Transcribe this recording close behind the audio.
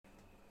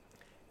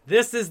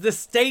This is the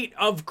state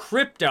of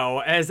crypto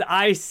as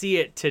I see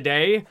it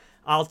today.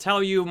 I'll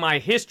tell you my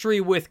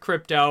history with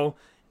crypto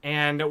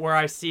and where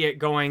I see it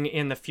going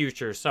in the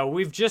future. So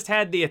we've just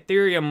had the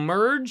Ethereum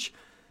merge.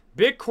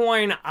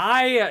 Bitcoin,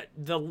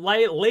 the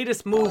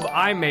latest move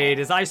I made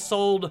is I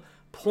sold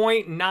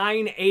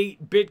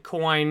 0.98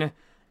 Bitcoin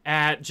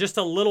at just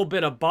a little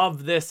bit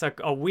above this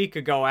a week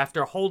ago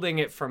after holding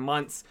it for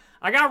months.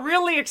 I got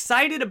really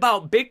excited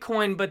about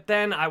Bitcoin, but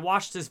then I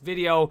watched this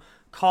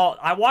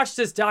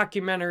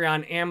documentary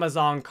on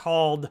Amazon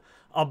called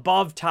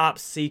Above Top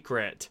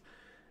Secret.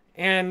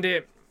 And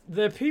it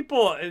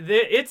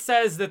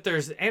says that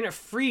there's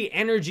free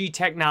energy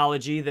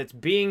technology that's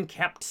being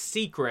kept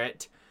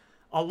secret,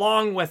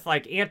 along with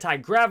like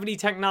anti-gravity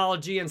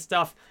technology and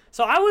stuff.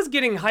 So I was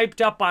getting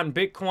hyped up on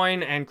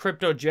Bitcoin and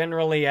crypto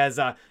generally as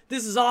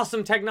this is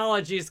awesome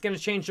technology, it's going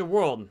to change the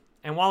world.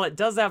 And while it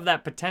does have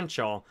that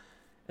potential,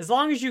 as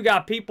long as you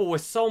got people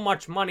with so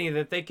much money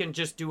that they can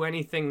just do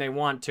anything they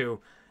want to,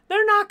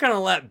 they're not going to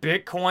let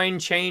Bitcoin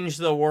change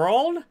the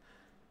world.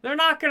 They're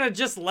not going to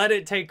just let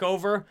it take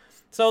over.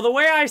 So the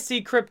way I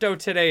see crypto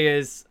today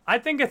is, I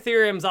think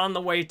Ethereum's on the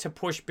way to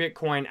push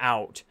Bitcoin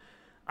out.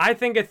 I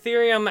think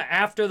Ethereum,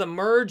 after the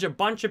merge, a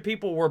bunch of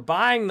people were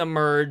buying the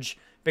merge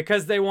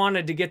because they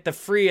wanted to get the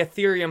free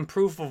Ethereum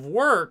proof of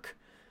work.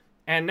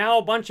 And now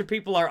a bunch of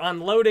people are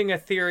unloading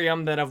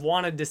Ethereum that have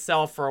wanted to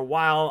sell for a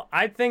while.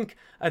 I think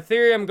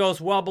Ethereum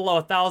goes well below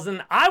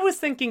 1,000. I was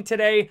thinking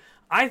today,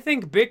 I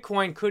think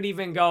Bitcoin could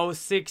even go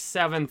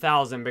 6,000,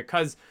 7,000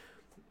 because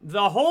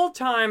the whole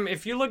time,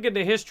 if you look at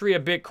the history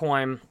of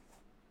Bitcoin,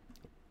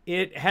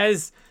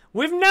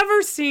 we've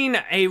never seen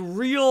a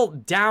real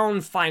down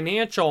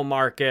financial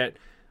market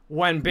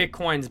when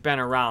Bitcoin's been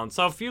around.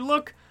 So if you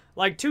look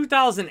like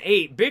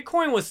 2008,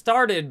 Bitcoin was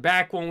started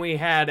back when we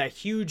had a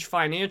huge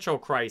financial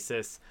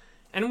crisis.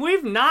 And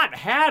we've not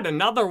had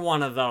another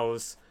one of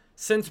those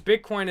since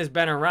Bitcoin has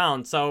been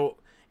around. So,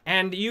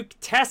 and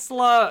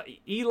Tesla,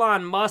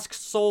 Elon Musk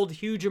sold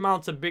huge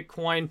amounts of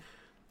Bitcoin.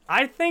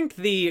 I think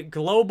the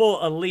global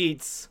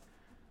elites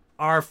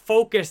are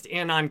focused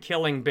in on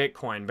killing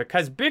Bitcoin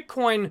because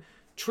Bitcoin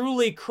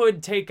truly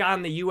could take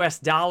on the US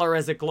dollar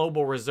as a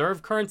global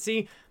reserve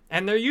currency.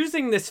 And they're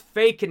using this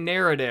fake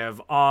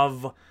narrative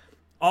of,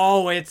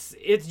 oh, it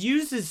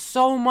uses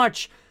so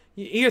much.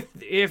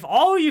 If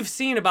all you've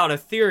seen about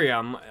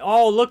Ethereum,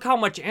 oh, look how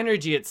much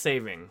energy it's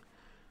saving.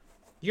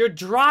 Your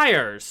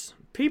dryers,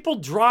 people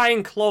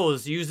drying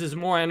clothes uses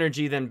more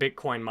energy than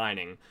Bitcoin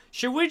mining.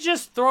 Should we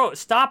just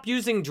stop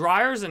using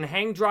dryers and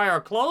hang dry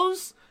our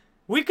clothes?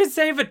 We could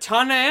save a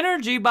ton of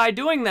energy by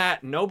doing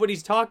that.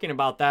 Nobody's talking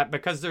about that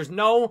because there's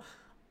no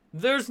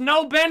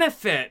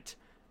benefit.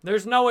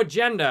 There's no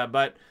agenda.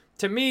 But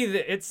to me,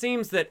 it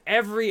seems that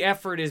every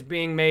effort is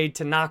being made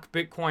to knock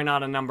Bitcoin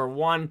out of number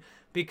one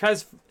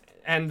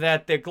and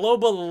that the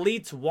global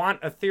elites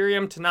want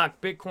Ethereum to knock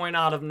Bitcoin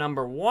out of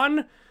number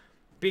one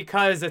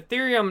because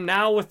Ethereum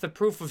now with the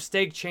proof of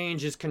stake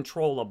change is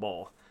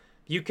controllable.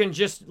 You can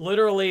just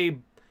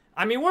literally,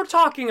 I mean, we're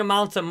talking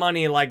amounts of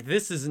money like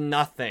this is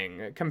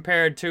nothing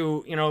compared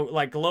to,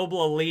 like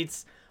global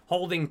elites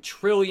holding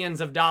trillions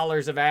of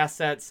dollars of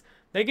assets.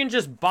 They can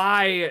just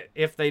buy,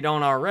 if they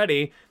don't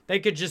already, they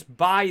could just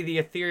buy the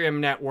Ethereum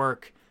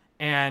network.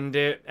 And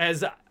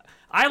as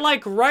I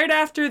like right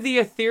after the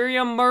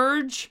Ethereum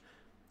merge,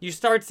 you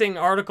start seeing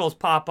articles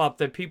pop up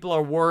that people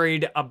are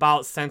worried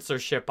about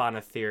censorship on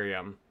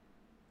Ethereum.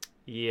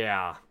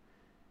 Yeah.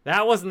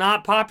 That was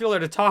not popular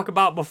to talk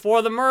about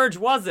before the merge,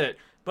 was it?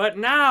 But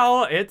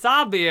now it's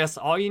obvious.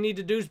 All you need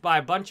to do is buy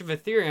a bunch of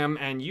Ethereum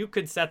and you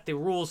could set the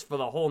rules for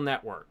the whole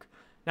network.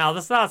 Now,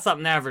 that's not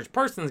something the average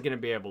person is going to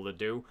be able to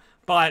do,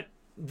 but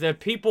the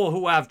people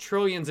who have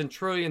trillions and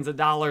trillions of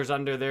dollars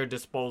under their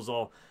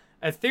disposal,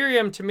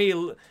 Ethereum to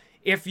me,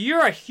 if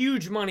you're a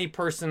huge money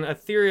person,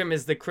 Ethereum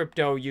is the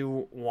crypto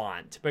you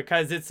want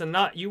because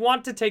you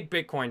want to take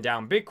Bitcoin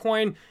down.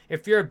 Bitcoin,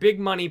 if you're a big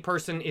money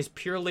person, is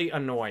purely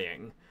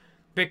annoying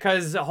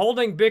because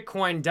holding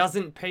Bitcoin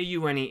doesn't pay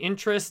you any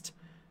interest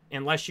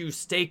unless you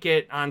stake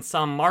it on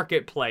some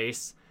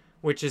marketplace,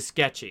 which is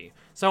sketchy.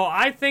 So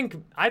I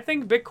think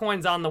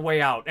Bitcoin's on the way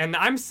out. And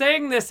I'm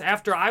saying this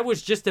after I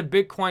was just a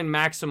Bitcoin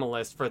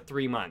maximalist for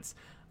 3 months.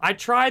 I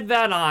tried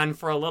that on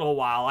for a little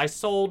while. I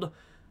sold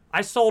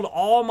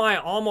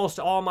almost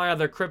all my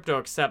other crypto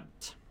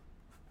except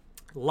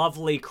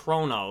lovely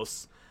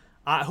Cronos.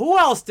 Who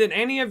else did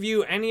any of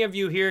you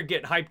here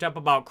get hyped up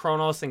about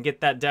Cronos and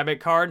get that debit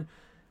card?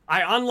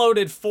 I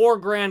unloaded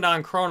 $4,000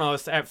 on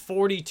Cronos at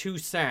 42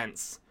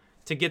 cents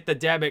to get the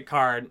debit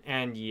card,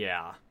 and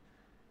yeah,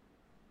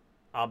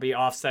 I'll be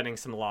offsetting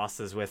some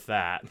losses with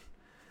that.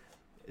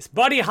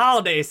 Buddy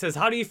Holiday says,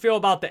 how do you feel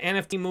about the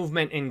NFT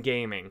movement in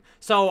gaming?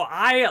 So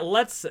I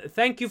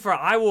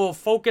will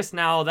focus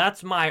now.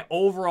 That's my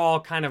overall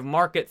kind of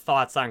market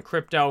thoughts on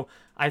crypto.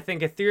 I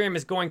think Ethereum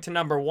is going to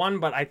number one,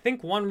 but I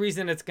think one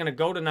reason it's going to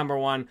go to number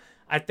one,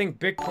 I think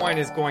Bitcoin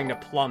is going to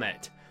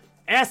plummet.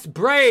 S.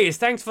 Braze,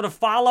 thanks for the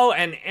follow.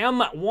 And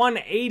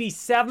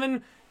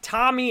M187,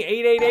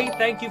 Tommy888,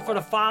 thank you for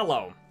the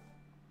follow.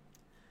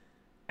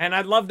 And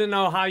I'd love to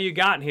know how you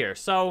got here.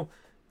 So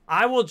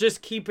I will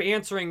just keep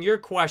answering your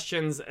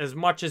questions as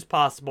much as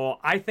possible.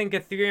 I think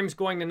Ethereum's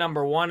going to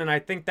number one, and I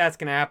think that's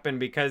going to happen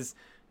because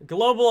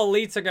global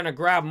elites are going to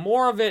grab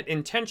more of it,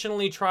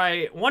 intentionally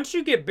try. Once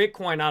you get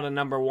Bitcoin out of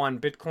number one,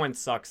 Bitcoin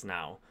sucks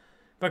now.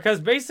 Because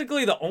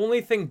basically the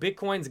only thing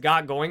Bitcoin's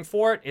got going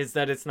for it is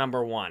that it's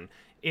number one.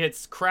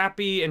 It's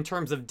crappy in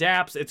terms of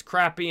dApps. It's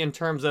crappy in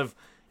terms of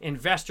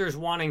investors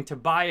wanting to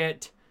buy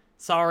it.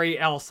 Sorry,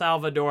 El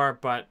Salvador,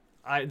 but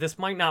this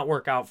might not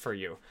work out for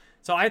you.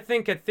 So I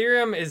think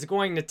Ethereum is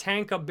going to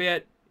tank a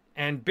bit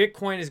and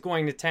Bitcoin is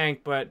going to tank,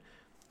 but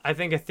I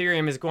think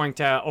Ethereum is going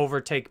to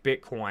overtake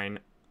Bitcoin.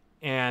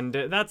 And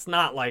that's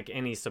not like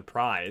any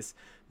surprise.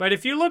 But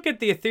if you look at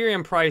the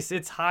Ethereum price,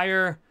 it's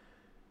higher.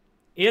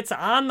 It's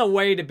on the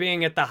way to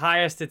being at the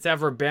highest it's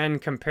ever been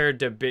compared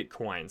to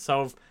Bitcoin.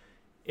 So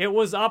it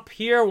was up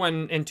here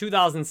when in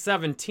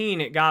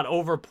 2017 it got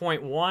over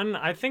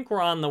 0.1. I think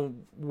we're on the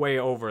way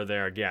over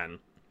there again.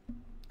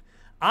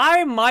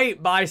 I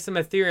might buy some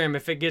Ethereum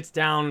if it gets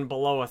down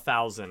below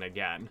 1,000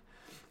 again.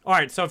 All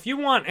right, so if you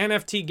want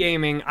NFT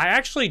gaming, I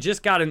actually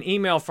just got an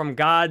email from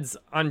Gods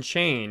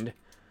Unchained.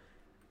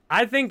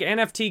 I think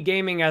NFT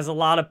gaming has a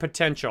lot of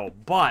potential,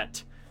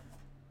 but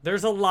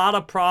there's a lot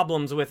of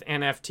problems with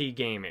NFT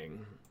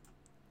gaming.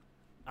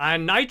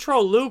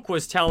 Nitro Luke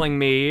was telling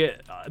me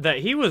that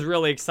he was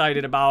really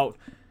excited about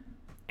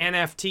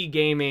NFT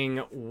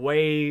gaming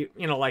way,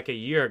 like a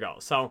year ago.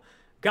 So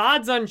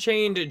Gods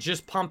Unchained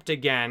just pumped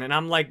again, and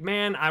I'm like,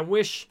 man, I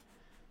wish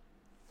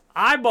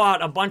I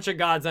bought a bunch of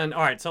Gods All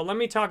right, so let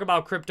me talk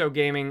about crypto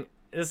gaming.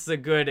 This is a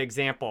good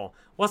example.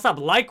 What's up?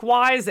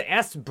 Likewise,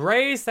 S.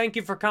 Braze, thank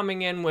you for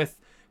coming in with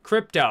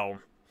crypto.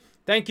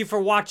 Thank you for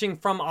watching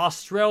from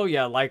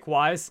Australia,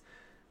 likewise.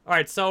 All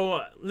right,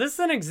 so this is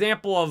an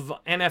example of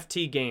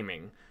NFT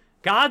gaming.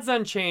 Gods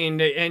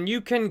Unchained, and you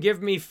can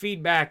give me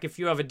feedback if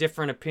you have a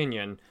different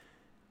opinion.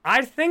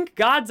 I think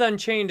Gods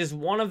Unchained is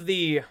one of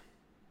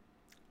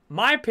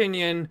my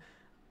opinion,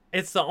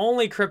 it's the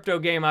only crypto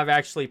game I've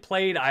actually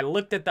played. I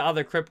looked at the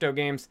other crypto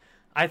games.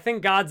 I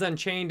think Gods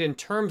Unchained, in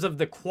terms of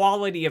the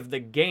quality of the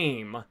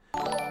game,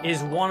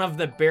 is one of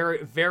the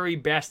very, very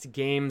best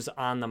games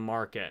on the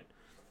market.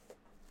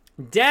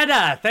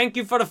 Deda, thank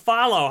you for the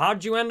follow.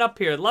 How'd you end up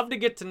here? I'd love to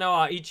get to know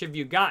how each of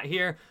you got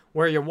here,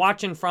 where you're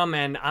watching from,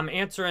 and I'm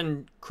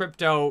answering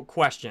crypto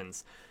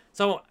questions.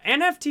 So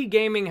NFT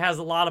gaming has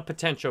a lot of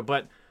potential,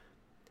 but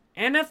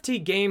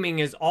NFT gaming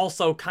is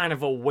also kind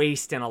of a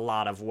waste in a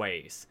lot of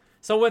ways.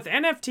 So with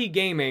NFT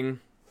gaming,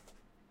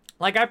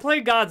 like I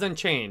played Gods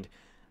Unchained.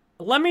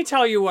 Let me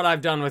tell you what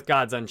I've done with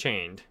Gods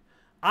Unchained.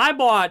 I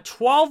bought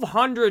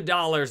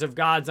 $1,200 of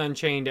Gods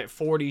Unchained at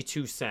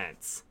 42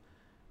 cents.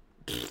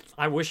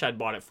 I wish I'd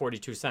bought it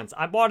 42 cents.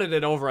 I bought it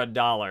at over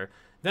 $1.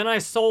 Then I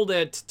sold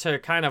it to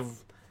kind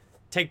of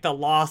take the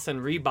loss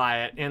and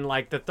rebuy it in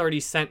like the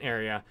 30-cent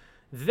area.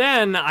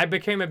 Then I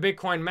became a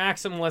Bitcoin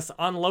maximalist,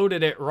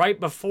 unloaded it right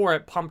before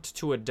it pumped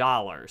to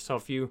 $1. So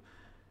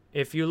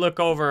if you look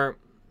over,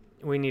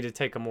 we need to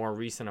take a more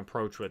recent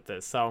approach with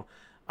this. So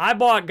I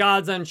bought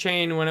Gods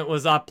Unchained when it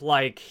was up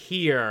like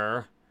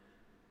here,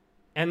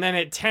 and then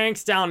it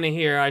tanks down to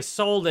here. I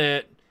sold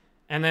it,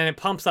 and then it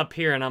pumps up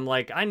here, and I'm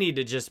like, I need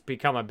to just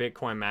become a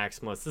Bitcoin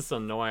maximalist. This is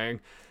annoying.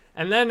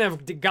 And then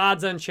if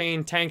Gods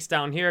Unchained tanks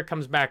down here, it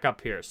comes back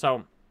up here.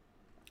 So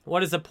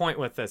what is the point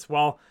with this?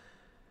 Well,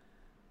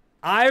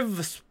 I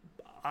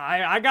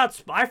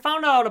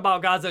found out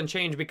about Gods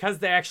Unchained because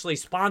they actually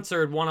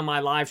sponsored one of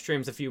my live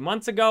streams a few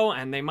months ago,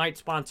 and they might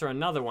sponsor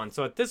another one.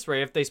 So at this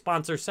rate, if they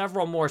sponsor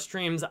several more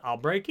streams, I'll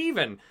break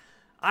even.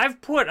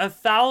 I've put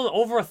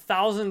over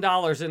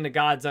 $1,000 into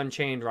Gods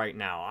Unchained right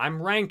now.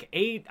 I'm rank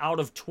 8 out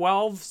of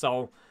 12,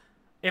 so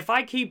if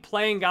I keep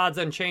playing Gods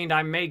Unchained,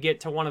 I may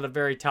get to one of the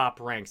very top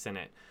ranks in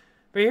it.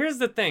 But here's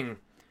the thing.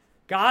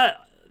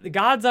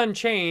 Gods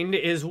Unchained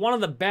is one of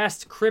the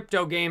best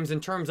crypto games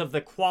in terms of the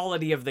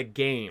quality of the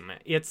game.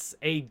 It's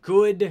a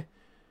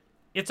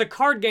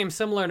card game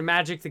similar to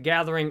Magic the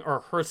Gathering or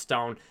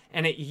Hearthstone,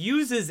 and it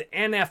uses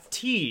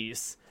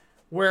NFTs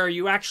where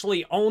you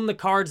actually own the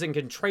cards and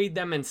can trade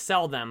them and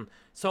sell them.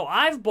 So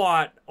I've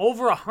bought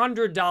over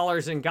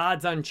 $100 in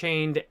Gods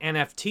Unchained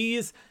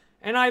NFTs,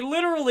 and I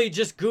literally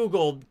just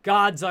Googled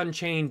Gods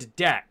Unchained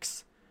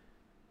decks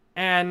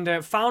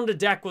and found a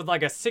deck with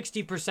like a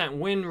 60%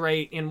 win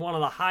rate in one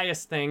of the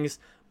highest things,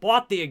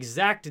 bought the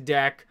exact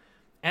deck,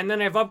 and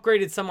then I've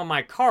upgraded some of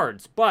my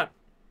cards. But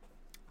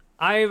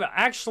I'm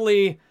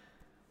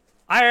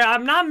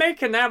not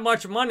making that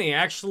much money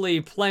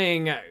actually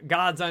playing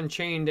Gods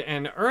Unchained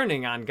and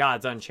earning on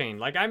Gods Unchained.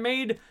 Like I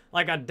made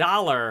like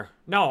 $1.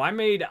 No,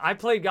 I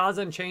played Gods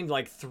Unchained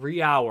like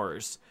 3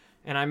 hours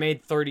and I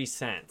made 30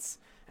 cents.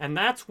 And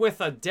that's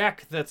with a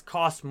deck that's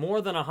cost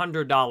more than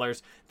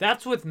 $100.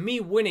 That's with me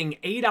winning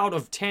 8 out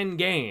of 10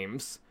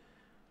 games.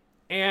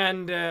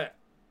 And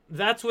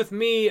that's with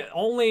me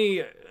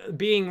only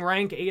being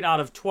rank 8 out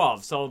of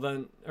 12.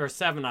 Or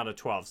 7 out of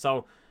 12.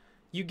 So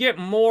you get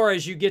more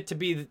as you get to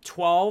be the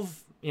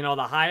 12.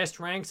 the highest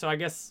rank. So I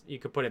guess you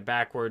could put it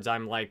backwards.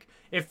 I'm like,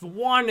 if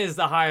 1 is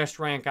the highest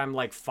rank, I'm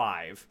like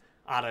 5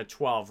 out of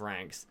 12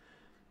 ranks.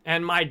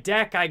 And my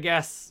deck, I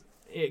guess,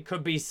 it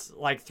could be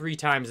like 3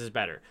 times as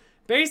better.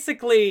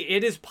 Basically,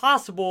 it is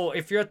possible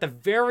if you're at the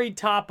very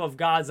top of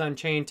Gods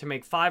Unchained to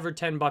make $5 or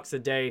 $10 a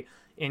day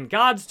in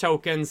Gods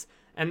tokens,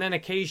 and then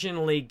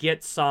occasionally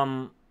get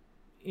some,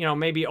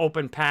 maybe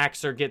open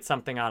packs or get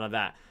something out of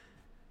that.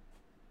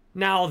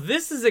 Now,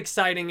 this is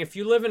exciting if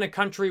you live in a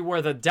country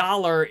where the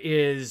dollar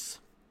is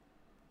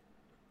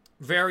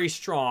very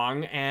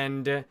strong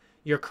and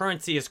your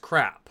currency is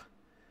crap.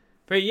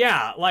 But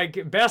yeah,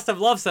 like Best of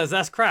Love says,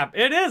 that's crap.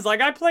 It is.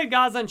 Like, I played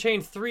Gods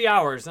Unchained 3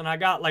 hours and I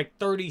got like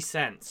 30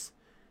 cents.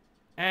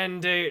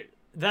 And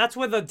that's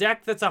with a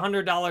deck that's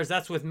 $100.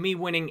 That's with me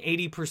winning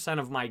 80%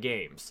 of my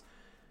games.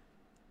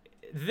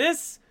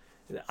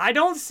 I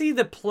don't see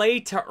the play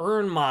to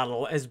earn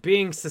model as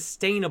being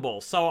sustainable.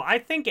 So I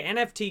think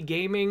NFT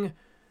gaming,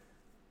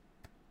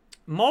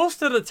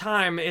 most of the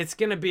time, it's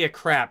going to be a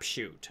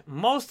crapshoot.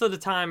 Most of the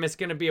time, it's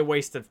going to be a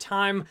waste of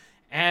time.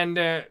 And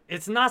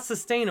it's not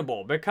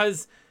sustainable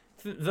because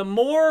the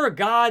more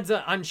Gods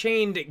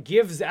Unchained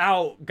gives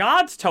out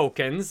Gods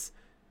tokens,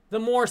 the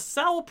more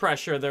sell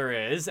pressure there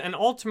is. And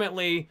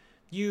ultimately,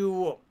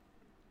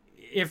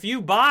 if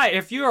you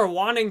are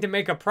wanting to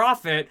make a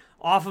profit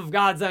off of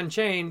Gods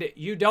Unchained,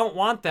 you don't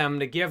want them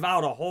to give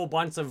out a whole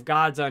bunch of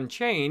Gods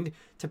Unchained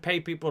to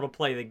pay people to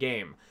play the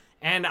game.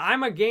 And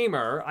I'm a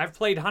gamer. I've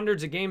played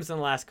hundreds of games in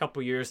the last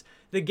couple years.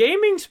 The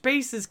gaming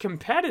space is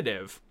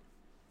competitive.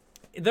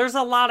 There's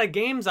a lot of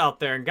games out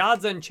there. And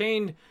Gods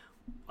Unchained,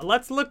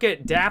 let's look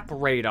at DApp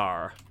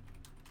Radar.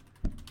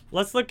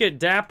 Let's look at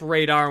DApp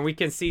Radar and we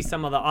can see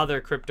some of the other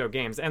crypto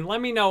games. And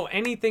let me know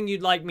anything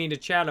you'd like me to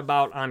chat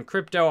about on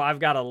crypto. I've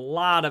got a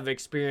lot of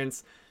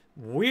experience,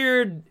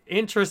 weird,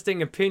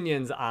 interesting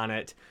opinions on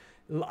it.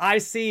 I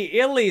see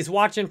Illy's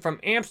watching from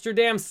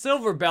Amsterdam.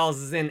 Silverbells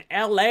is in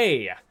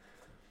LA.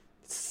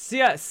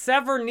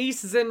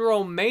 Severnice is in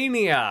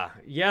Romania.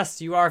 Yes,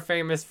 you are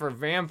famous for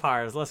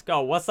vampires. Let's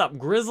go. What's up,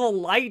 Grizzle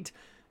Light?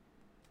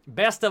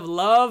 Best of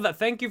Love.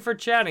 Thank you for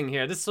chatting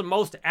here. This is the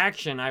most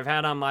action I've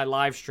had on my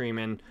live stream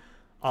in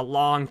a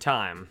long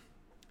time.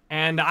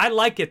 And I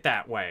like it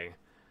that way.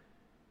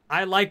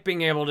 I like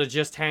being able to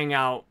just hang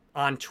out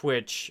on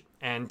Twitch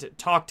and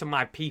talk to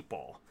my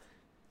people.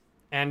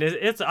 And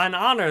it's an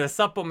honor. The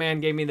Supple Man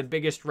gave me the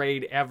biggest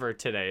raid ever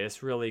today.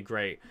 It's really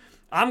great.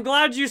 I'm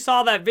glad you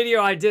saw that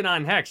video I did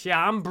on Hex.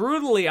 Yeah, I'm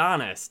brutally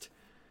honest.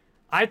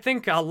 I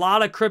think a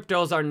lot of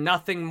cryptos are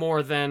nothing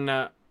more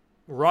than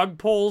rug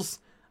pulls,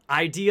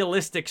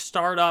 idealistic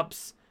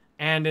startups,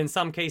 and in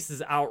some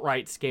cases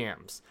outright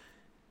scams.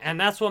 And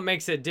that's what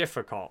makes it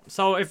difficult.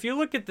 So if you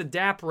look at the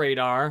DApp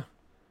Radar,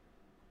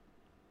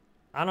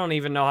 I don't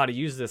even know how to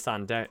use this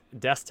on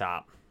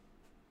desktop.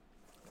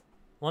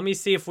 Let me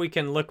see if we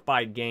can look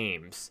by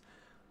games.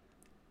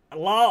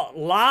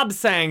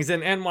 Lobsang's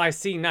in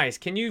NYC. Nice.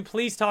 Can you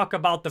please talk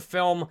about the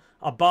film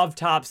Above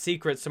Top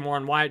Secret some more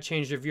and why it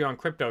changed your view on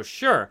crypto?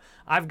 Sure.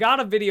 I've got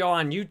a video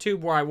on YouTube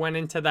where I went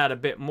into that a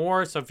bit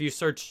more. So if you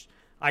search,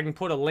 I can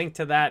put a link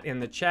to that in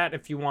the chat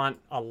if you want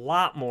a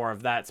lot more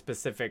of that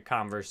specific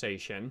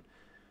conversation.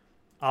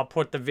 I'll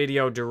put the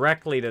video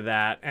directly to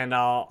that and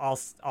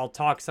I'll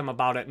talk some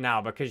about it now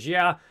because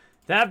yeah,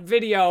 that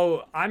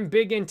video, I'm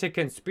big into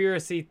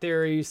conspiracy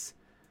theories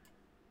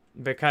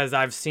because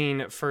I've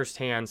seen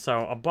firsthand.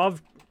 So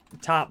Above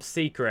Top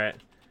Secret,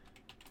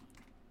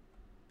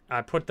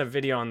 I put the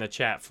video in the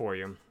chat for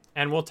you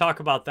and we'll talk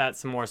about that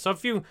some more. So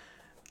if you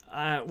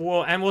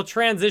we'll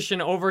transition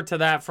over to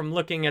that from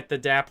looking at the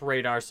DApp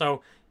Radar.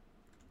 So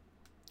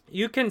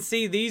you can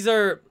see these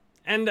are,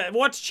 and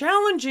what's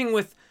challenging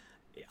with,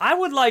 I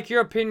would like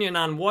your opinion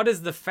on what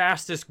is the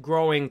fastest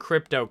growing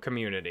crypto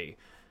community.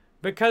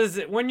 Because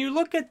when you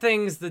look at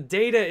things, the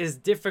data is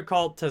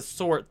difficult to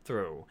sort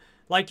through.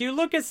 Like you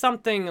look at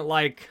something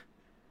like,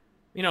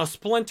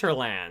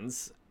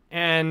 Splinterlands,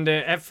 and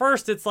at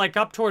first it's like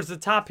up towards the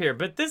top here,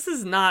 but this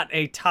is not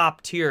a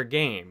top tier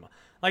game.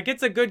 Like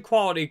it's a good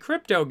quality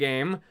crypto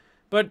game,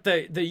 but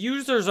the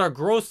users are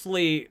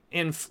grossly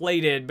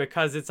inflated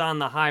because it's on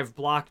the Hive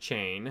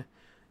blockchain.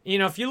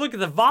 If you look at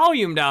the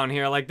volume down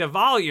here, like the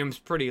volume's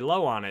pretty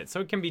low on it,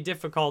 so it can be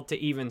difficult to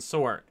even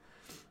sort.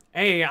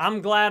 Hey,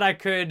 I'm glad I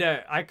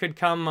could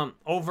come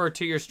over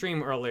to your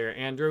stream earlier,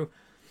 Andrew.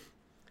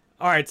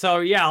 All right, so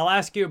yeah, I'll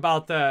ask you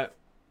about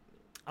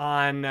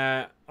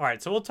all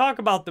right, so we'll talk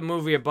about the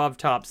movie Above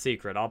Top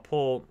Secret.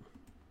 Do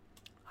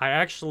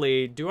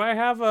I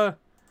have a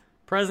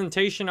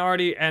presentation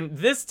already? And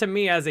this to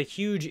me has a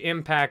huge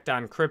impact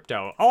on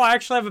crypto. Oh, I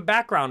actually have a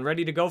background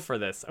ready to go for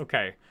this.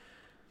 Okay.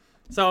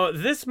 So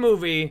this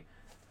movie,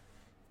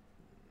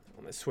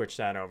 let me switch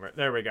that over.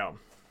 There we go.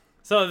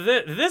 So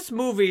this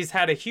movie's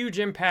had a huge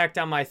impact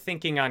on my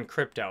thinking on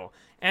crypto.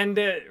 And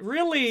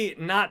really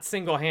not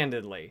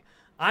single-handedly.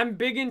 I'm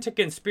big into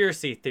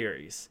conspiracy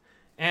theories.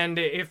 And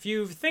if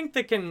you think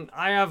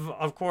I have,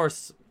 of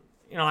course,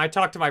 I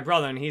talked to my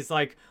brother and he's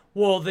like,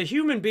 Well, the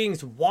human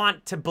beings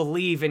want to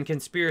believe in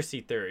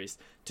conspiracy theories,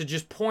 to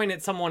just point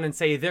at someone and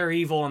say they're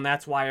evil and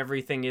that's why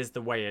everything is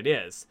the way it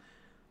is.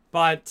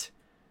 But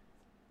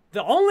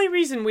the only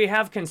reason we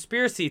have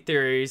conspiracy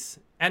theories,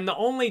 and the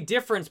only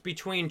difference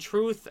between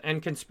truth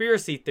and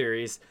conspiracy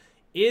theories,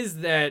 is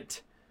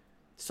that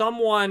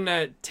someone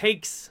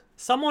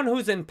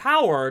who's in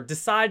power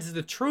decides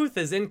the truth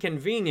is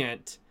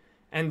inconvenient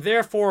and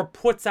therefore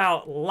puts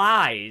out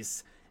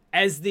lies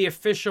as the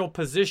official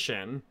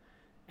position.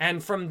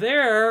 And from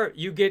there,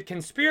 you get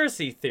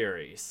conspiracy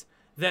theories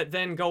that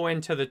then go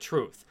into the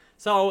truth.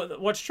 So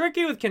what's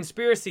tricky with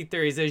conspiracy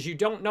theories is you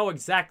don't know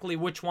exactly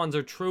which ones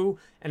are true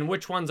and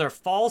which ones are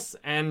false.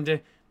 And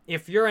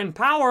if you're in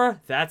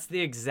power, that's the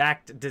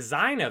exact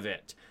design of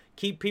it.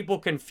 Keep people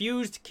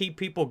confused, keep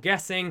people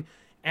guessing.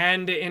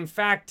 And in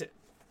fact,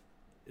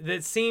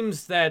 it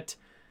seems that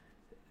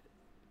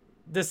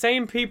the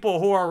same people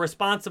who are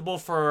responsible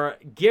for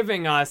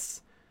giving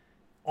us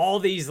all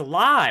these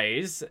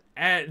lies,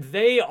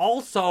 they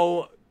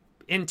also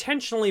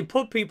intentionally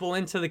put people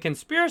into the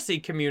conspiracy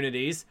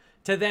communities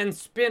to then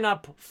spin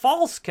up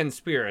false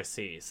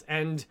conspiracies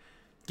and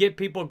get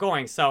people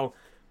going. So,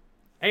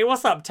 hey,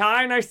 what's up,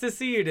 Ty? Nice to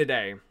see you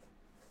today.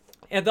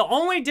 And the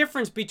only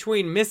difference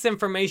between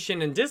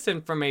misinformation and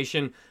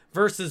disinformation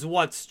versus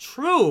what's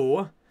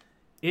true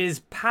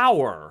is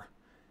power.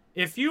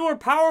 If you are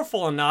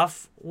powerful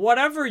enough,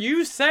 whatever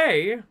you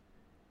say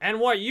and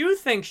what you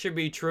think should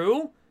be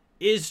true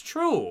is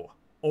true,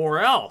 or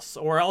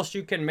else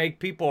you can make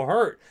people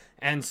hurt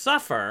and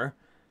suffer,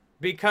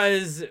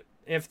 because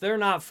if they're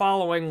not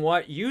following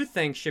what you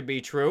think should be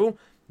true,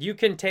 you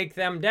can take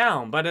them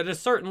down. But at a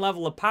certain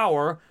level of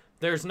power,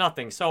 there's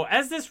nothing. So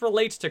as this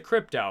relates to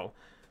crypto,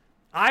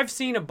 I've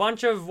seen a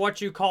bunch of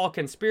what you call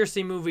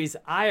conspiracy movies.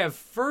 I have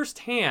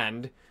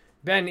firsthand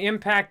been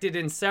impacted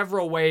in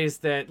several ways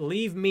that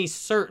leave me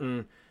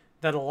certain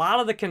that a lot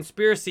of the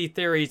conspiracy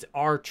theories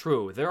are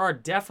true. There are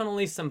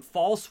definitely some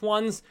false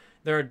ones.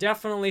 There are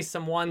definitely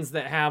some ones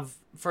that have,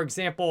 for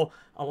example,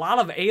 a lot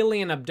of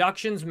alien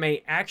abductions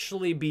may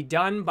actually be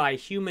done by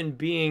human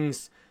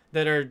beings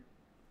that are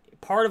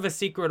part of a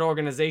secret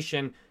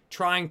organization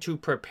trying to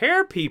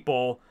prepare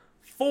people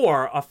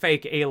for a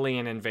fake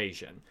alien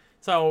invasion.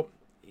 So,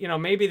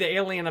 maybe the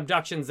alien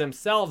abductions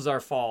themselves are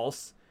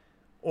false,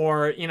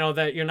 or,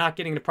 that you're not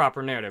getting the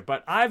proper narrative.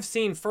 But I've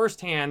seen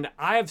firsthand,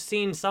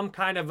 some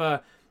kind of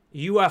a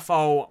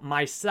UFO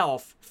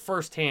myself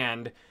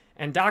firsthand.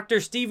 And Dr.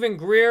 Stephen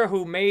Greer,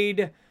 who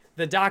made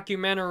the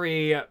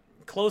documentary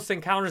Close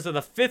Encounters of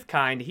the Fifth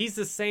Kind, he's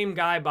the same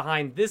guy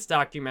behind this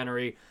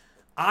documentary.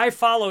 I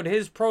followed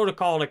his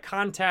protocol to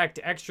contact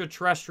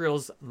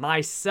extraterrestrials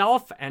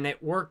myself, and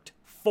it worked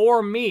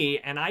for me.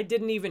 And I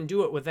didn't even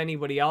do it with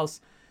anybody else.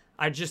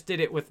 I just did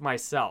it with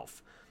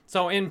myself.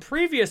 So in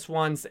previous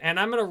ones, and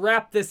I'm going to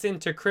wrap this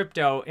into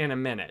crypto in a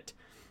minute.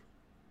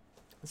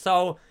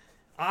 So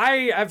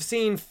I have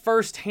seen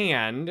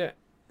firsthand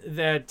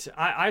that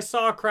I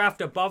saw a craft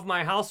above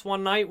my house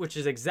one night, which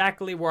is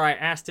exactly where I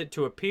asked it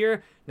to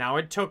appear. Now,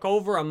 it took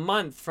over a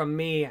month from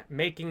me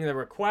making the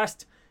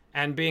request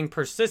and being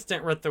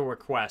persistent with the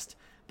request.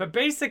 But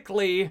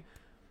basically,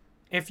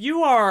 if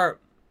you are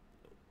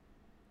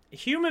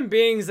human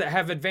beings that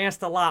have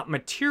advanced a lot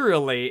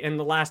materially in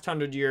the last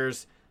 100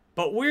 years,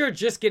 but we're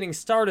just getting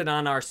started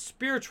on our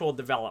spiritual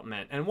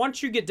development. And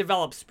once you get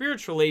developed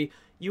spiritually,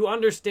 you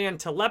understand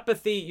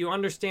telepathy. You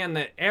understand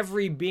that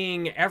every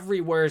being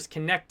everywhere is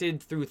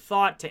connected through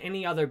thought to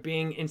any other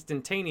being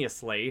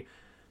instantaneously.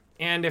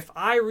 And if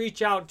I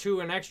reach out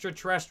to an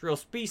extraterrestrial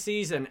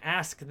species and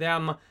ask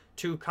them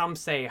to come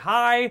say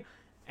hi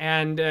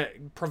and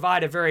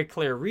provide a very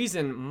clear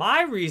reason,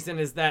 my reason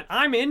is that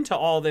I'm into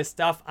all this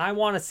stuff. I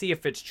want to see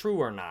if it's true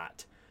or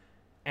not.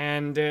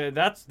 And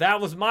that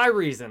was my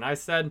reason. I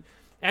said,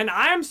 and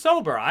I am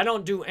sober. I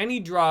don't do any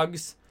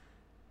drugs.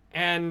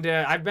 And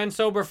I've been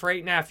sober for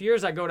 8.5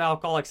 years. I go to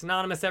Alcoholics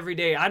Anonymous every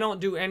day. I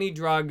don't do any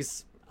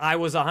drugs. I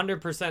was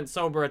 100%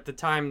 sober at the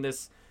time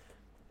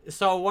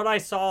So what I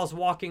saw is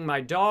walking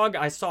my dog.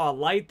 I saw a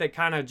light that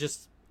kind of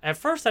just, at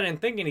first I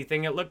didn't think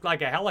anything. It looked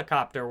like a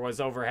helicopter was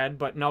overhead,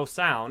 but no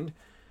sound.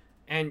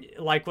 And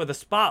like with a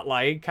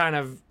spotlight, kind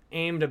of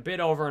aimed a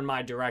bit over in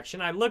my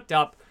direction. I looked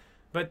up,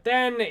 but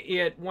then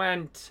it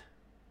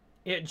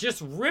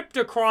just ripped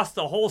across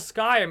the whole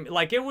sky.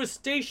 Like it was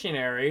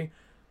stationary.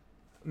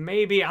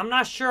 Maybe, I'm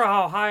not sure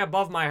how high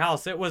above my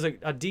house. It was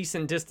a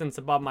decent distance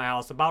above my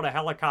house, about a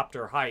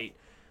helicopter height.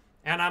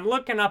 And I'm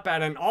looking up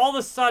at it, and all of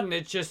a sudden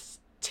it just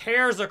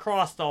tears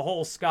across the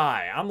whole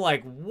sky. I'm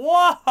like,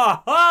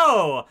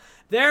 whoa,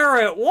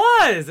 there it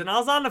was. And I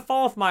was on the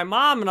phone with my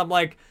mom, and I'm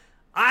like,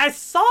 I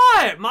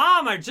saw it,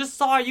 Mom. I just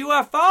saw a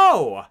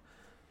UFO.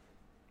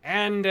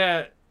 And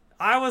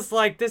I was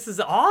like, this is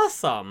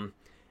awesome.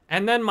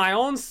 And then my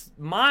own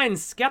mind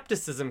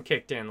skepticism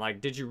kicked in.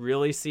 Like, did you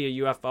really see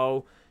a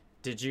UFO?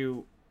 Did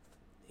you,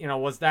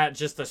 was that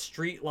just a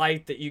street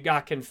light that you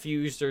got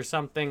confused or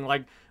something?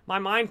 Like, my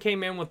mind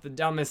came in with the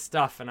dumbest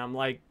stuff, and I'm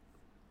like,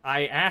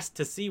 I asked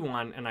to see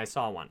one, and I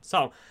saw one.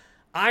 So,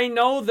 I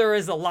know there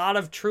is a lot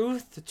of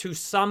truth to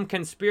some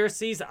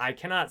conspiracies. I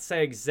cannot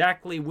say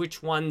exactly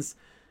which ones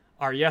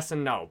are yes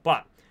and no.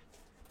 But,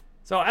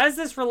 so as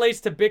this relates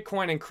to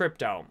Bitcoin and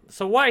crypto,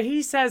 so what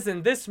he says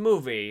in this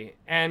movie,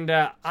 and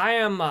I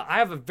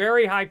have a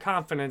very high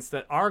confidence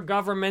that our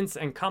governments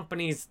and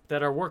companies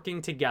that are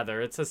working together,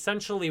 it's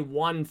essentially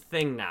one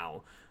thing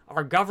now.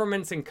 Our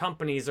governments and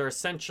companies are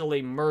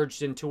essentially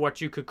merged into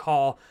what you could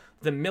call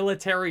the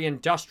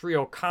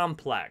military-industrial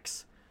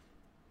complex.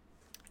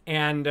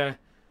 And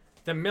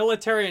the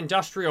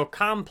military-industrial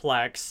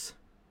complex,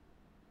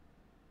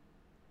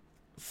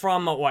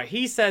 from what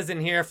he says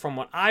in here, from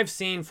what I've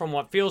seen, from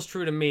what feels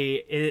true to me,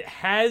 it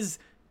has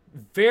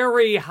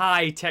very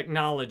high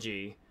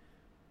technology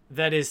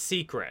that is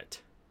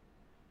secret.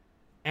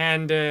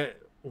 And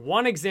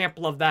one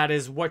example of that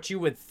is what you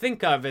would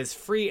think of as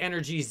free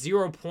energy,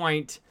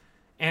 zero-point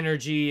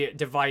energy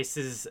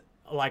devices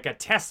like a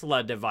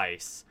Tesla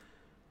device,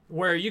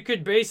 where you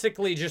could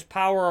basically just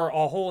power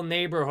a whole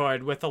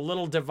neighborhood with a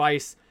little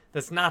device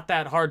that's not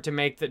that hard to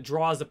make that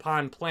draws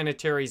upon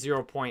planetary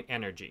zero-point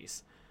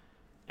energies.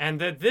 And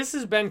that this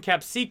has been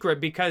kept secret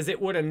because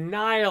it would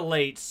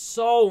annihilate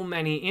so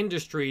many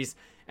industries,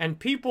 and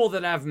people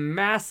that have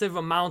massive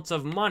amounts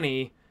of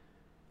money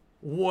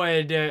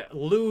would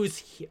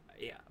lose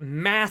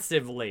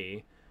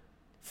massively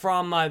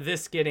from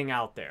this getting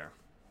out there.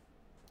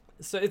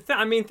 So,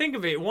 I mean, think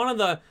of it.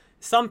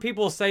 Some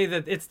people say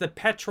that it's the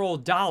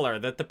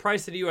petrodollar, that the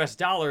price of the US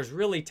dollar is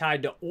really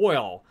tied to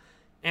oil.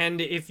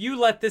 And if you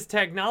let this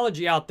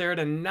technology out there, it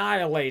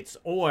annihilates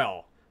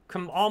oil.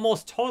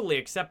 Almost totally,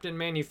 except in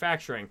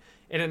manufacturing.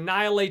 It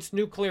annihilates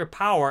nuclear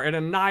power. It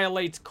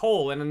annihilates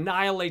coal. It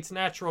annihilates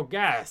natural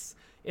gas.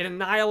 It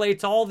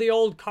annihilates all the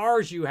old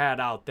cars you had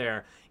out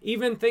there.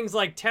 Even things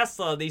like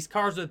Tesla, these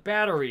cars with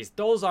batteries,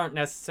 those aren't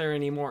necessary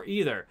anymore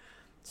either.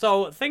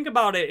 So think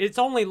about it. It's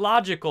only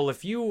logical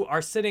if you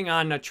are sitting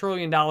on $1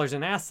 trillion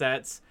in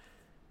assets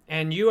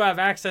and you have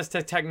access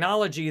to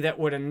technology that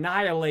would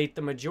annihilate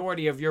the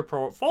majority of your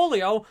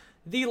portfolio,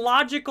 the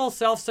logical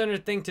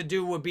self-centered thing to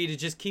do would be to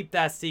just keep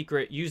that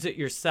secret, use it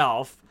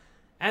yourself,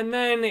 and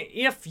then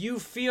if you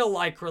feel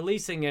like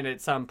releasing it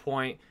at some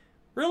point,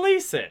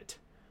 release it.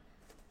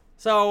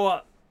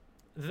 So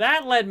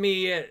that led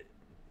me,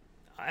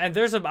 and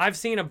I've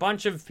seen a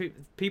bunch of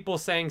people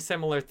saying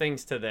similar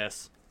things to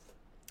this.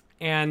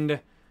 And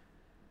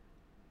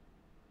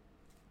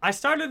I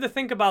started to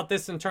think about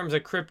this in terms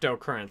of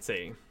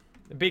cryptocurrency,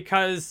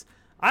 because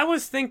I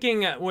was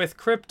thinking with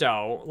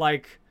crypto,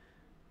 like,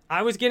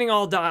 I was getting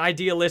all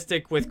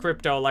idealistic with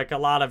crypto, like a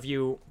lot of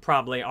you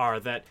probably are,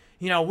 that,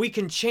 you know, we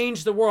can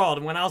change the world.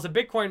 And when I was a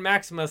Bitcoin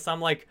maximalist,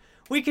 I'm like,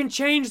 we can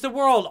change the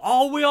world.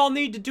 All we all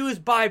need to do is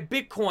buy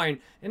Bitcoin,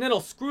 and it'll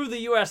screw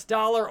the US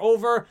dollar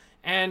over,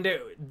 and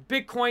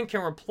Bitcoin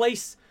can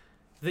replace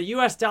the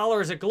US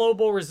dollar as a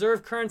global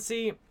reserve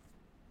currency.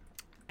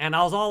 And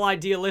I was all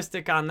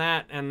idealistic on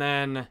that, and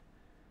then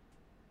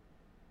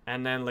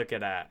look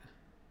at that.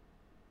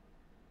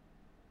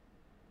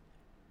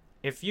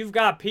 If you've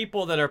got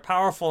people that are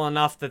powerful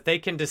enough that they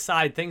can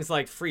decide things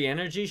like free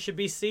energy should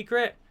be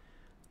secret,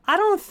 I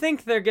don't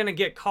think they're going to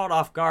get caught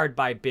off guard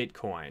by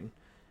Bitcoin.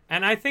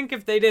 And I think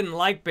if they didn't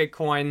like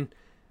Bitcoin,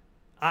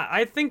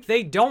 I think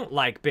they don't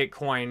like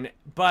Bitcoin,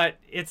 but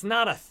it's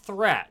not a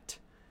threat.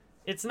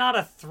 It's not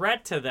a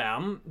threat to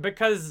them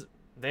because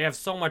they have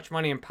so much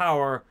money and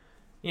power.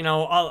 You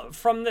know,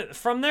 from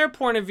their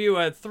point of view,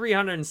 a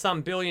 $300 and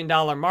some billion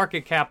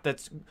market cap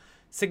that's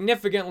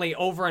significantly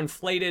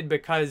overinflated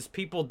because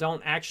people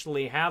don't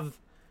actually have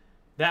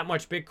that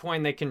much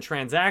Bitcoin they can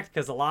transact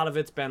because a lot of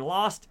it's been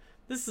lost.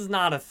 This is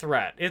not a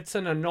threat. It's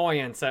an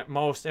annoyance at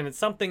most, and it's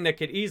something that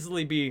could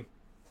easily be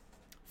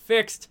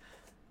fixed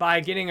by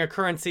getting a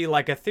currency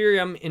like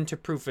Ethereum into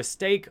proof of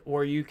stake,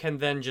 where you can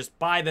then just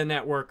buy the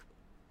network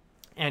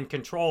and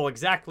control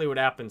exactly what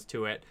happens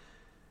to it.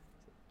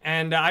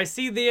 And I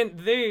see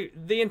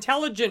the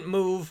intelligent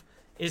move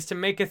is to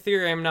make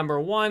Ethereum number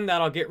one.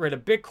 That'll get rid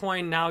of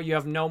Bitcoin. Now you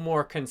have no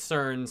more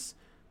concerns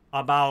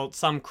about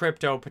some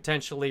crypto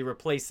potentially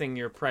replacing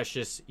your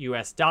precious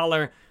US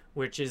dollar,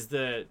 which is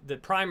the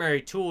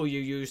primary tool you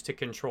use to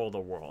control the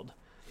world.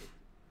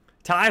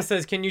 Ty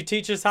says, can you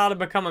teach us how to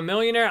become a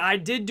millionaire? I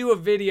did do a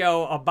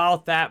video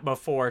about that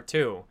before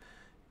too.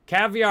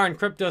 Caviar and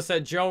Crypto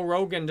said Joe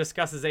Rogan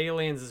discusses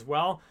aliens as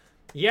well.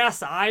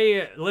 Yes,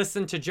 I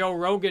listened to Joe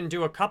Rogan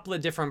do a couple of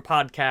different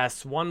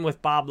podcasts, one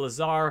with Bob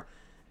Lazar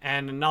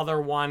and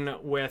another one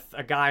with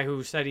a guy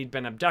who said he'd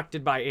been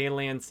abducted by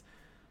aliens.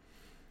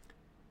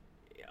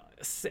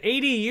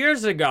 80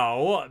 years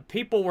ago,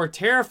 people were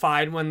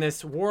terrified when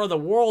this War of the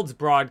Worlds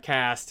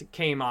broadcast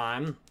came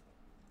on.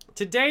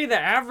 Today, the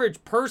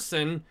average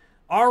person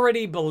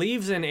already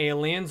believes in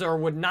aliens or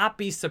would not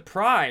be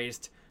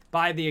surprised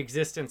by the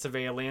existence of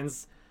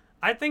aliens.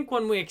 I think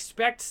when we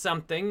expect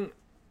something,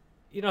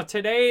 you know,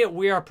 today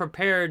we are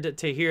prepared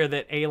to hear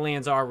that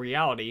aliens are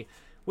reality,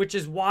 which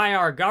is why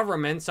our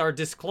governments are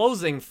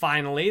disclosing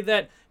finally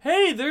that,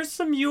 hey, there's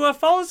some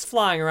UFOs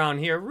flying around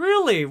here.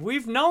 Really,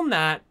 we've known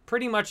that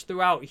pretty much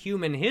throughout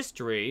human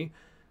history,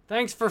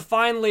 Thanks for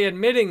finally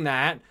admitting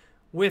that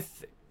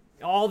with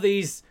all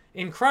these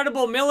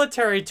incredible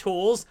military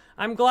tools.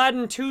 I'm glad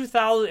in the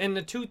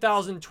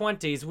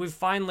 2020s we've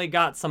finally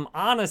got some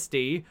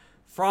honesty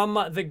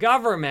from the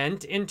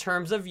government in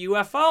terms of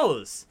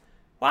UFOs.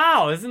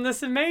 Wow, isn't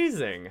this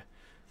amazing?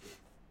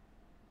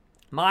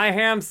 My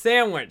ham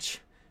sandwich.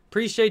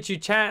 Appreciate you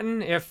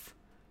chatting. If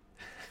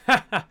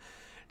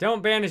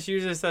Don't Banish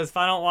User says, if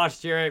I don't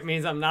watch Jerry, it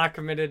means I'm not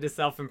committed to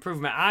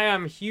self-improvement. I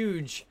am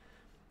huge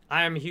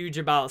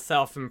about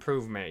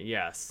self-improvement,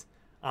 yes.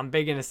 I'm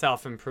big into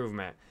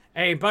self-improvement.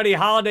 Hey, Buddy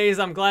Holidays,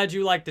 I'm glad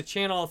you like the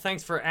channel.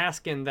 Thanks for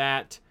asking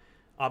that.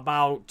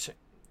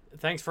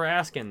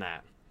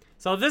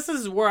 So this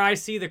is where I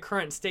see the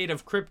current state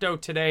of crypto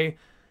today.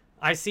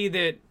 I see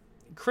that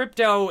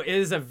crypto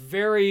is a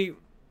very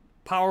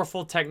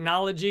powerful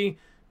technology,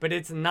 but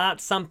it's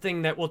not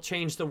something that will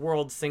change the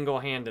world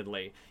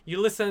single-handedly. You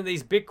listen to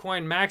these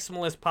Bitcoin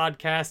maximalist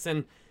podcasts,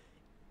 and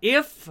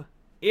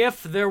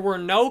if there were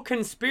no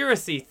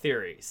conspiracy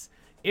theories,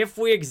 if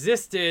we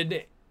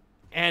existed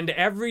and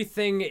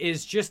everything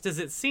is just as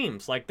it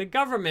seems, like the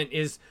government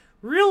is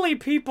really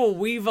people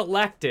we've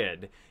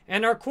elected,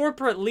 and our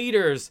corporate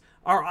leaders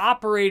are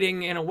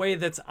operating in a way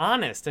that's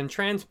honest and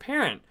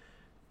transparent,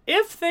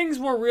 if things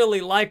were really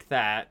like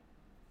that,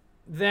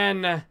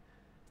 then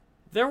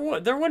there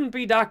wouldn't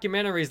be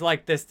documentaries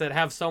like this that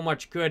have so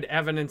much good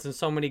evidence and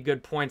so many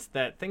good points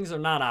that things are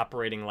not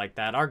operating like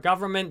that. Our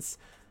governments,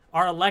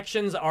 our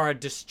elections are a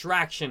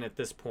distraction at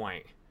this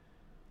point.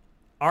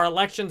 Our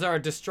elections are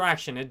a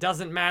distraction. It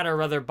doesn't matter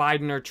whether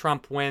Biden or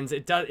Trump wins.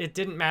 It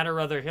didn't matter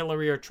whether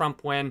Hillary or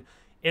Trump win.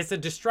 It's a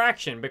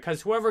distraction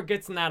because whoever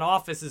gets in that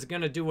office is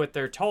going to do what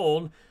they're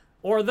told,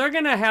 or they're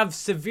going to have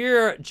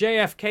severe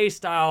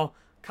JFK-style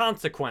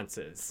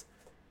consequences.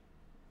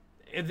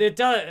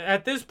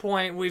 At this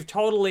point, we've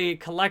totally,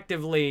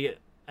 collectively,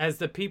 as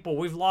the people,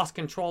 we've lost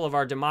control of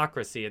our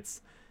democracy.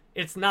 It's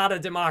not a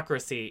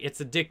democracy.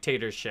 It's a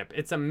dictatorship.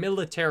 It's a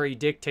military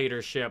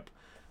dictatorship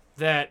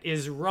that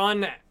is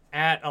run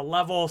at a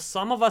level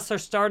some of us are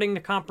starting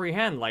to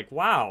comprehend. Like,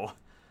 wow,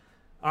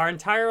 our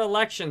entire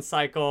election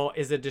cycle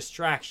is a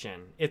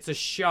distraction. It's a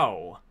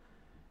show.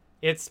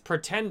 It's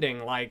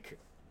pretending like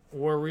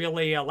we're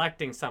really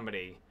electing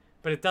somebody,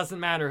 but it doesn't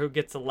matter who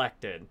gets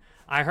elected.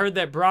 I heard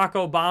that Barack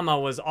Obama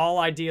was all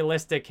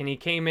idealistic and he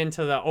came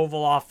into the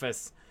Oval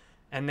Office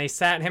and they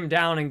sat him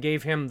down and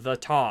gave him the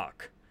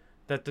talk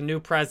that the new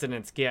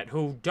presidents get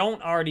who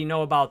don't already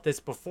know about this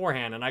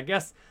beforehand. And I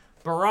guess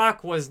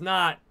Barack was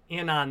not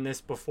in on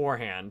this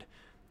beforehand.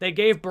 They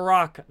gave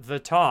Barack the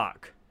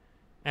talk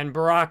and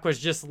Barack was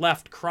just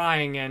left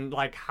crying and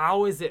like,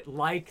 how is it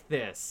like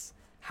this?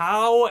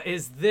 How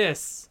is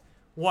this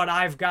what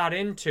I've got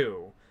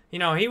into? You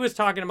know, he was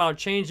talking about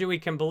change that we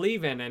can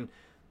believe in, and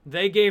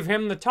they gave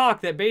him the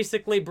talk that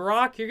basically,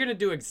 Barack, you're going to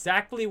do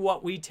exactly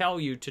what we tell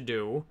you to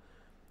do,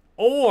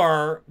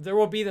 or there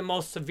will be the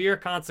most severe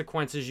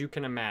consequences you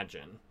can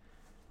imagine.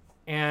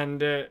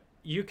 And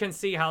you can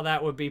see how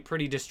that would be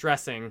pretty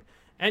distressing.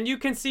 And you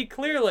can see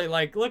clearly,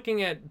 like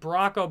looking at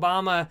Barack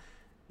Obama,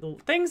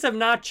 things have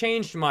not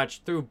changed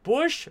much. Through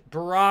Bush,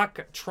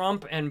 Barack,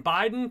 Trump, and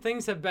Biden,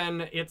 things have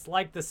been, it's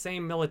like the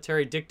same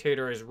military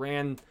dictator has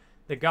ran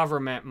the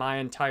government my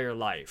entire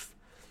life.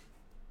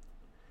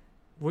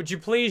 Would you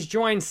please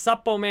join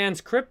Suppo Man's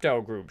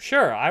crypto group?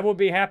 Sure, I will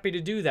be happy to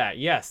do that.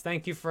 Yes,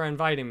 thank you for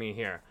inviting me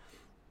here.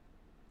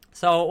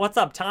 So, what's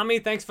up, Tommy?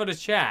 Thanks for the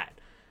chat.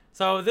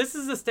 So, this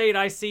is the state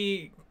I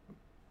see.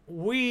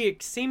 We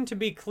seem to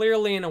be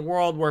clearly in a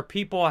world where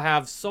people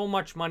have so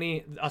much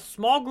money. A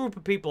small group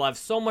of people have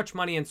so much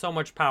money and so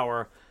much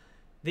power.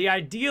 The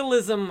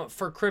idealism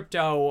for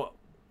crypto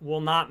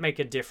will not make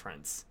a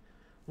difference.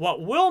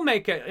 What will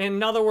make it,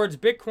 in other words,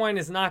 Bitcoin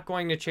is not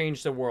going to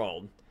change the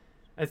world.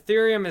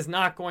 Ethereum is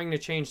not going to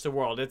change the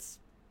world.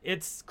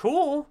 It's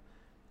cool.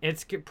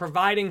 It's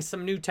providing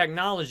some new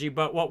technology,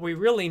 but what we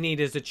really need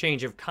is a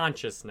change of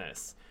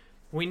consciousness.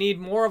 We need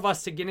more of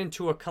us to get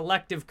into a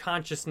collective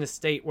consciousness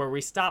state where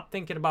we stop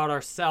thinking about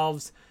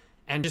ourselves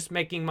and just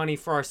making money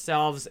for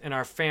ourselves and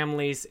our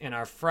families and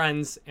our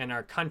friends and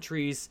our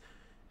countries.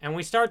 And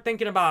we start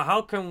thinking about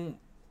how can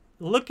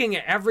looking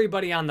at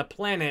everybody on the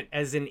planet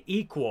as an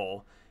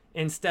equal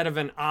instead of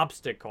an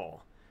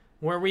obstacle,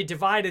 where we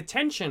divide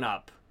attention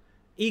up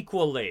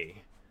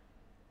equally.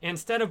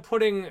 Instead of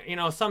putting,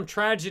 some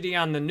tragedy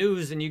on the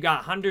news and you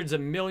got hundreds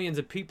of millions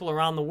of people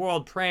around the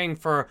world praying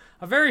for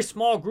a very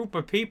small group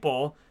of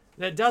people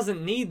that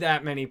doesn't need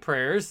that many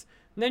prayers,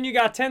 and then you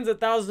got tens of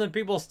thousands of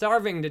people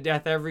starving to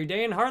death every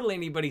day and hardly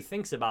anybody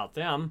thinks about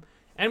them.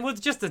 And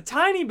with just a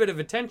tiny bit of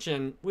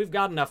attention, we've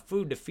got enough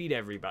food to feed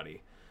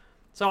everybody.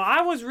 So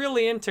I was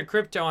really into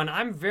crypto and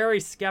I'm very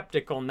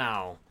skeptical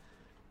now.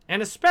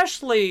 And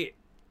especially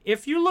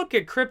if you look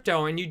at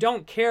crypto and you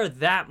don't care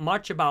that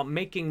much about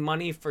making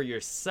money for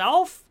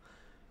yourself,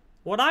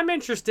 what I'm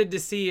interested to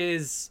see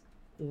is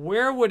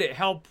where would it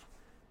help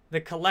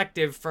the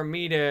collective for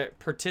me to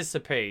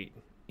participate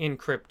in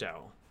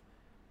crypto?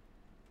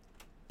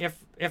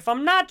 if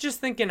I'm not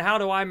just thinking how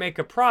do I make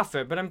a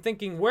profit, but I'm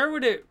thinking where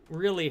would it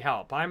really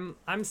help? I'm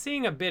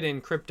seeing a bit in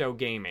crypto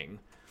gaming.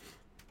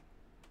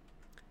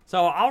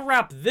 So I'll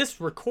wrap this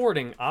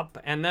recording up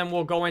and then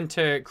we'll go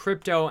into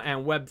crypto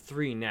and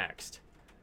Web3 next.